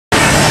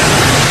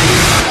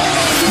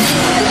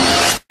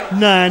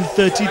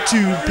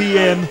9:32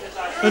 p.m.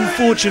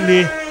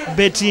 Unfortunately,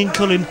 Betty and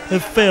Colin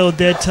have failed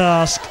their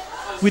task,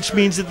 which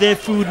means that their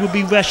food will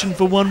be rationed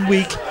for 1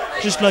 week,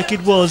 just like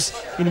it was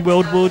in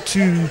World War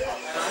II.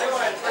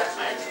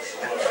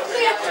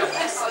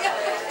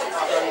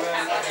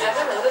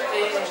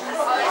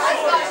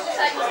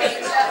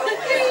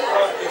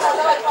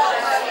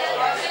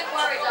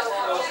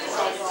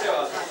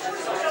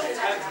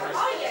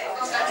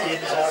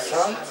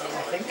 I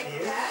think he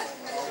is.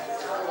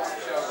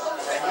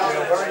 We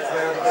are very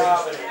proud of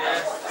him.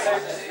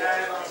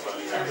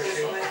 And we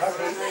feel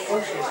happy for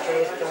his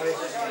birthday.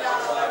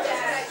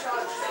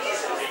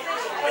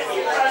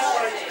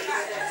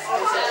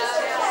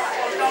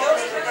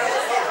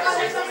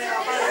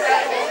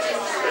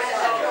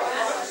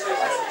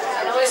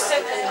 And I was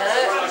second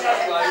that.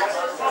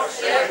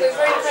 Yeah, we're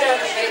very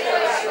proud of you,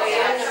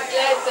 Ian. I'm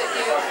glad that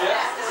you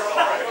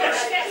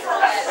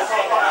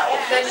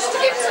managed to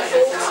get to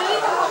 40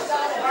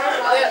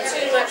 without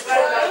too much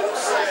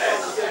problems.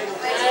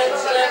 And I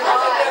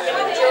think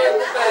I've enjoyed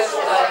the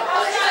birthday.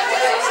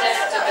 What's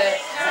left of it.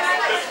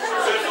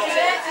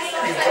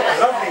 You've got a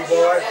lovely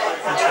wife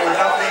and two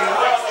lovely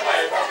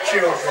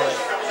children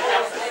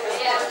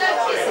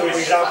who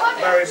we love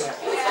very much.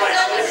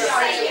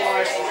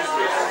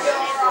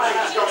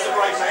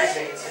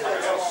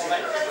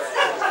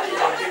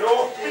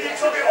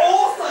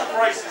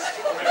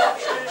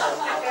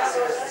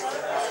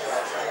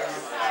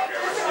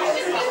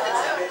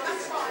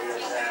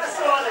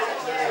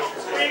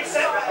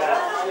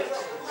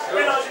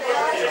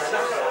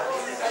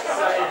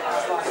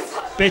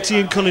 Betty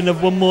and Colin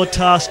have one more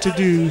task to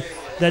do.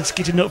 That's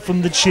getting up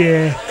from the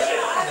chair.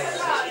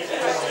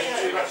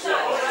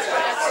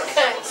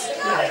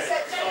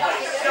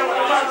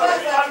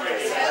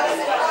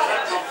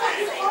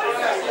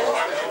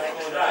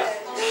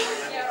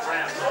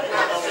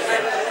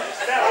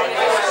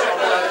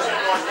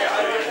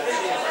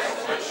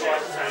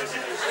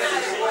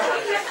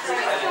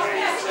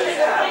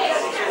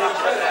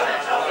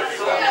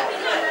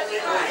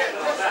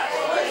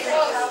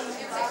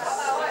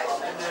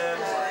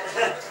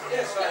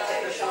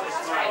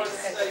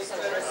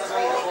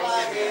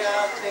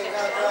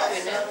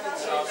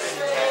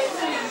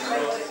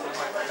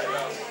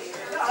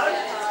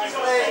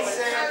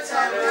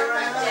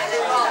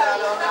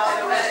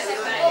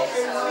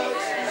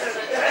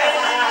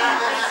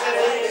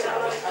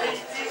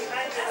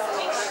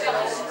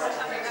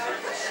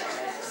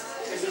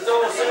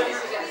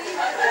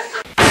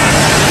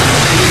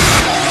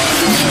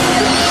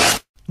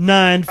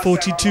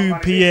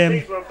 9:42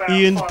 p.m.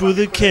 Ian's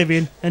brother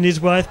Kevin and his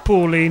wife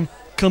Pauline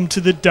come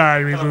to the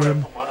diary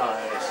room.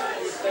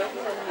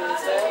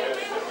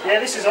 Yeah,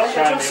 this is on. Do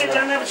you want to sit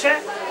down and have a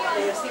chat?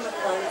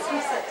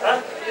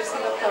 Huh?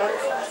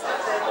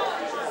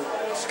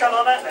 Just go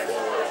like that then.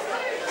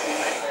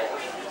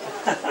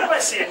 You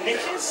won't see it,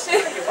 knickers.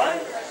 You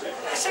won't.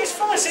 See, it's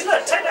fine. See,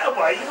 look, take that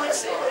away. You won't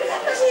see it.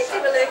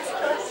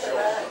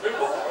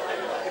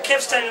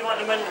 Kev's standing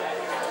right in the middle.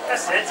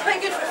 That's it. It's very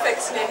good for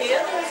fixing it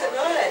here, isn't it?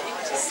 Right, you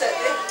can just sit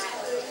there.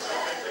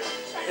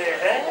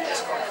 Yeah,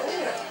 that's quite cool,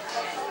 isn't it?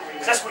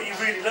 That's what you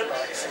really look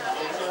like, isn't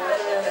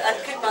it? I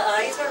think my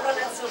eyes were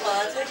running so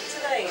badly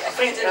today. I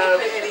didn't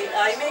put any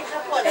eye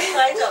makeup on. I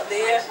tied up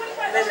there,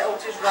 and then it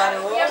all just ran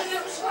over.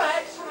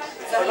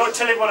 I've got to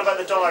tell everyone about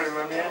the diary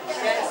room, yeah?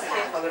 Yes,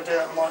 okay. I'm going to do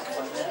it on the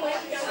microphone, yeah?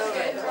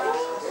 Okay.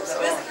 So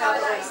where's the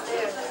camera? It's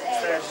there.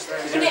 It's there, just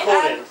there. Is it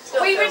recording?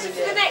 Are you ready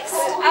for the next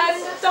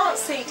dance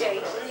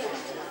CD?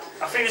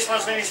 I think this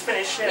one's nearly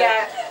finished, yeah?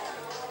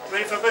 Yeah.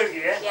 Ready for a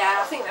boogie, yeah?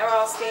 Yeah, I think they're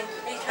asking.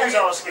 Who's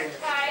asking?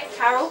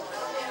 Carol?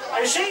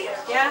 Is she?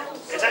 Yeah.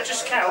 Is that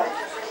just Carol?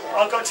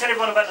 I've got to tell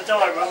everyone about the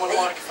diary room on the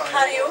microphone.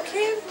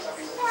 Karaoke?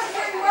 I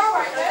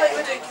thought you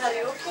were doing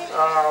karaoke.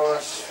 Oh,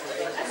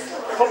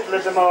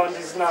 popular demand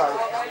is no.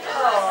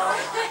 Oh.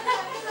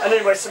 And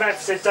anyway, Samantha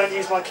said don't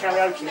use my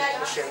karaoke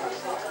machine.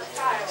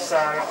 So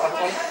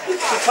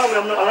she told me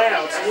I'm not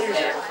allowed to use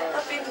it.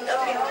 I've been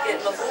getting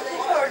my vocal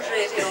cords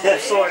ready. Yeah,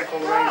 sorry,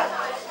 Pauline.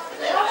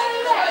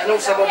 And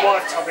also my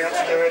wife told me how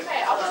to do it.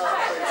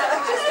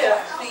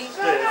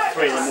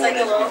 Free in the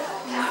morning.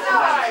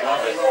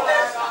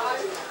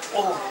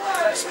 Oh,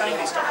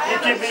 Spanish. You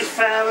give me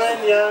Farron,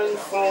 young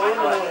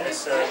foreign.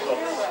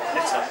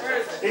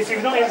 If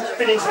you've not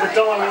been into the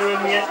diary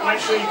room yet, make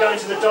sure you go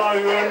into the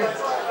diary room.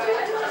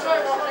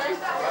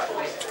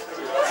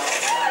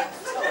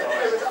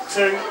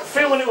 So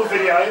film a little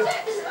video,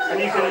 and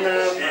you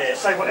can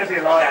say whatever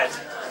you like.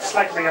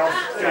 Slag me off,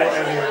 do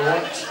whatever you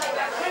want.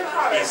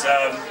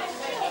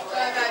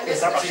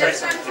 It's up to you.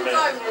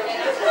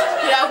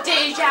 Good old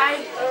DJ.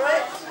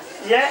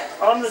 Yeah,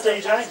 I'm the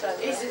DJ.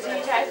 Is the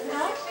DJ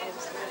now?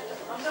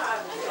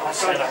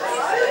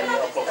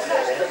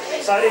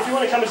 So if you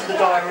want to come into the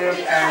diary room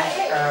and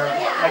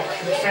make a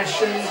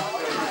confession,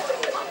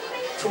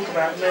 talk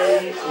about me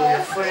or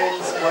your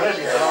friends,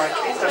 whatever you like,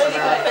 it doesn't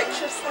matter.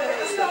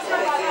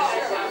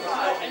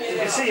 You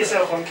can see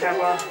yourself on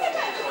camera.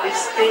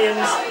 It's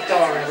Ian's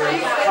diary room.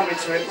 Come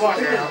into it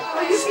right now.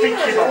 Speak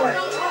your mind,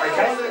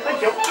 okay? Thank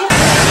you.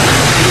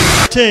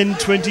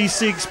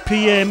 10:26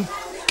 p.m.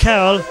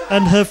 Carol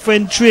and her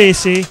friend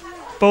Tracey,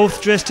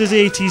 both dressed as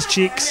 80s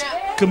chicks,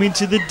 come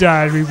into the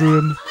diary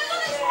room.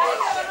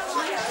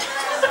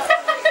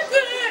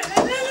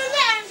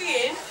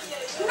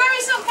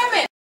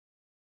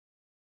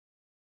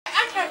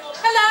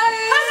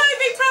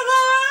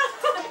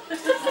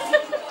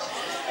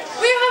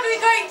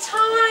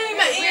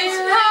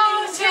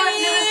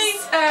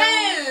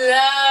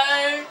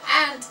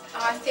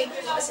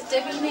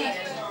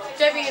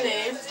 Debbie and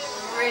Ian,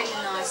 really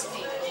nice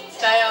people.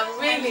 They are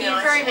really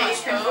nice people. Thank you very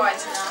much for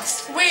inviting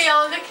us. We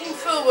are looking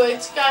forward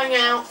to going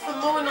out for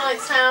more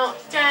nights out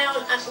down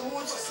at the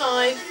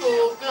waterside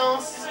for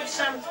glasses of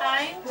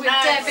champagne. With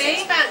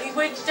Debbie.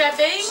 With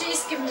Debbie.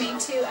 She's given me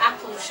 2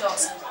 apple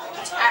shots,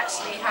 which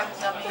actually haven't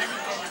done me any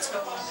good at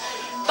all.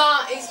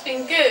 But it's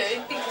been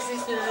good because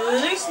it's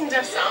loosened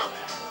us up.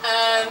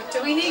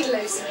 Do we need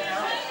loosening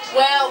up?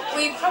 Well,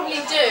 we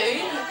probably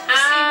do.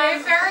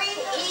 We're very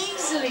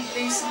easily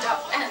loosened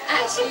up, and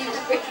actually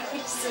very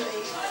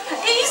easily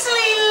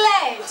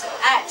led,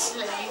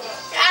 actually.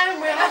 And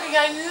we're having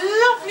a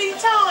lovely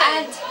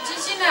time. And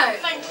did you know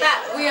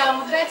that we are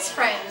best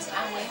friends,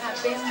 and we have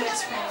been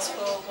best friends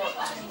for what,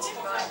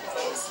 25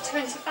 years?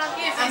 25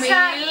 years. I mean,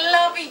 we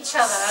love each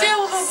other.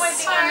 Silver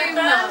wedding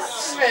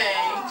anniversary.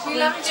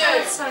 We love each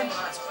other so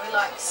much. We're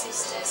like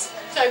sisters.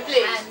 So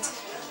please. And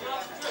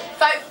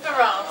vote for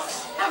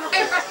us. And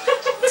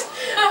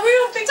we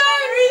all think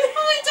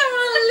I don't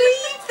want to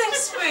leave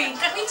this week.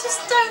 We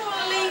just don't want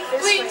to leave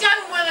this week. We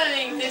don't want to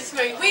leave this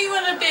week. We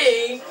want to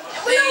be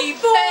the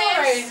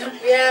boring.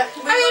 Yeah.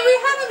 I mean, we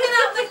haven't been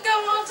out the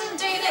garden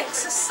doing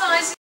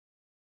exercise.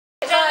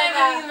 Done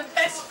everything in the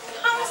best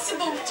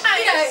possible taste.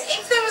 You know,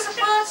 if there was a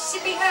party to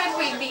be had,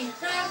 we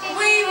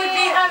would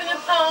be having a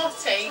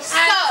party.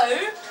 So,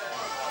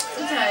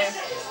 okay.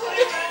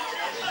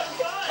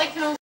 They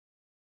can all.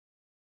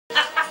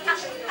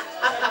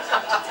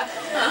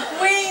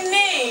 We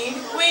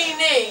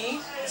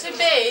need to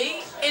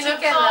be in a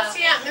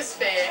party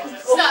atmosphere.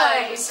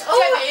 Always.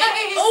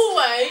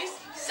 Always.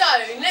 So,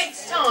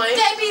 next time,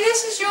 Debbie,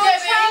 this is your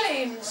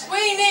challenge.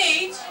 We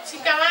need to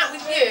go out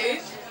with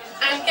you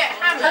and get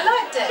hammered. I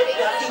like Debbie.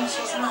 I think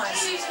she's nice.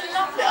 She's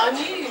lovely. I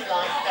knew you'd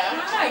like her.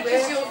 No,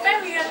 because you're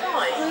very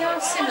alike. We are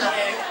similar.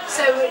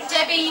 So,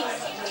 Debbie,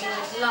 we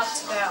would love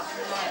to go out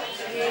and night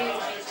with you.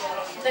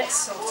 Let's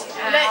sort it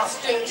out. Let's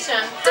drink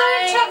champagne.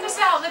 Don't chuck us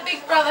out of the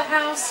Big Brother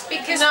house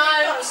because we've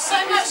got so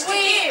much to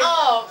give.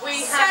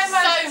 We have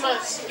so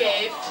much to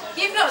give.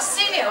 You've not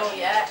seen it all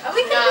yet. Are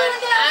we going to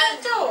get out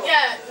the door?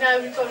 Yeah,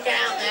 no, we've got to get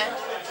out there.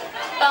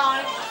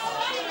 Bye.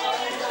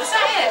 Is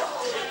that it?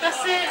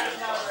 That's it.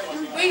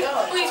 We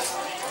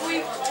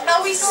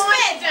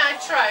spent our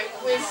trope.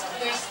 We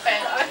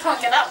spent. I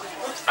can't get up.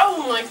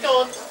 Oh my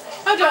god.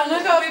 Hold on,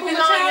 I've got to be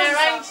lying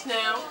our age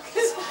now.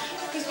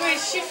 Because we're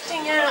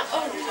shifting out.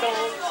 Oh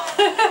god.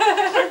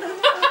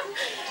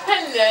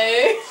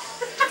 Hello.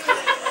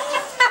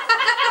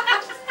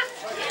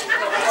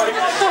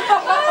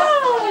 Oh.